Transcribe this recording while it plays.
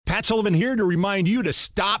Matt Sullivan here to remind you to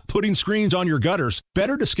stop putting screens on your gutters.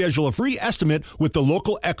 Better to schedule a free estimate with the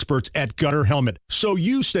local experts at Gutter Helmet so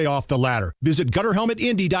you stay off the ladder. Visit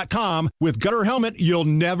GutterHelmetIndy.com. With Gutter Helmet, you'll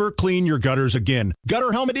never clean your gutters again.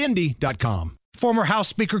 GutterHelmetIndy.com. Former House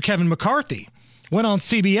Speaker Kevin McCarthy went on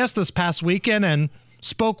CBS this past weekend and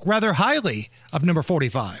spoke rather highly of number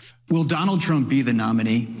 45. Will Donald Trump be the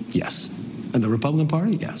nominee? Yes. And the Republican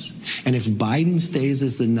Party? Yes. And if Biden stays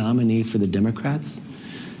as the nominee for the Democrats,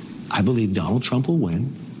 I believe Donald Trump will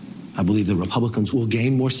win. I believe the Republicans will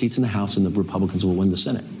gain more seats in the House and the Republicans will win the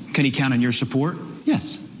Senate. Can he count on your support?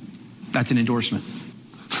 Yes. That's an endorsement.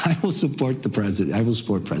 I will support the president. I will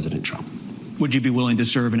support President Trump. Would you be willing to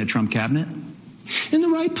serve in a Trump cabinet? In the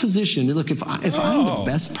right position. Look, if I'm the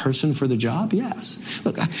best person for the job, yes.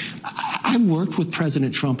 Look, I've worked with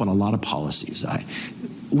President Trump on a lot of policies.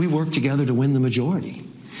 We work together to win the majority.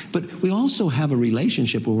 But we also have a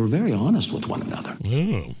relationship where we're very honest with one another.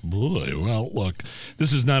 Oh, boy. Well, look,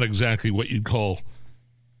 this is not exactly what you'd call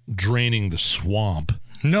draining the swamp.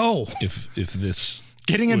 No. If this...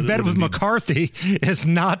 Getting in bed with McCarthy is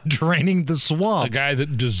not draining the swamp. A guy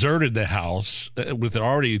that deserted the House with an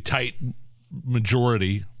already tight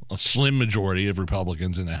majority, a slim majority of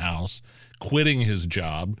Republicans in the House, quitting his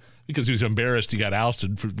job because he was embarrassed he got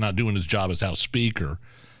ousted for not doing his job as House Speaker.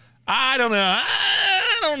 I don't know.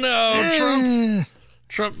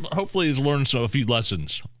 Trump hopefully has learned a few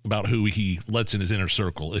lessons about who he lets in his inner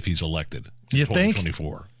circle if he's elected in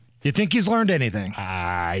 2024. You think he's learned anything?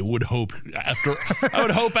 I would hope after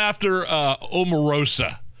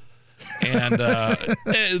Omarosa and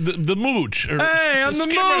the mooch. Hey, I'm the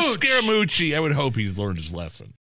mooch. Scaramucci. I would hope he's learned his lesson.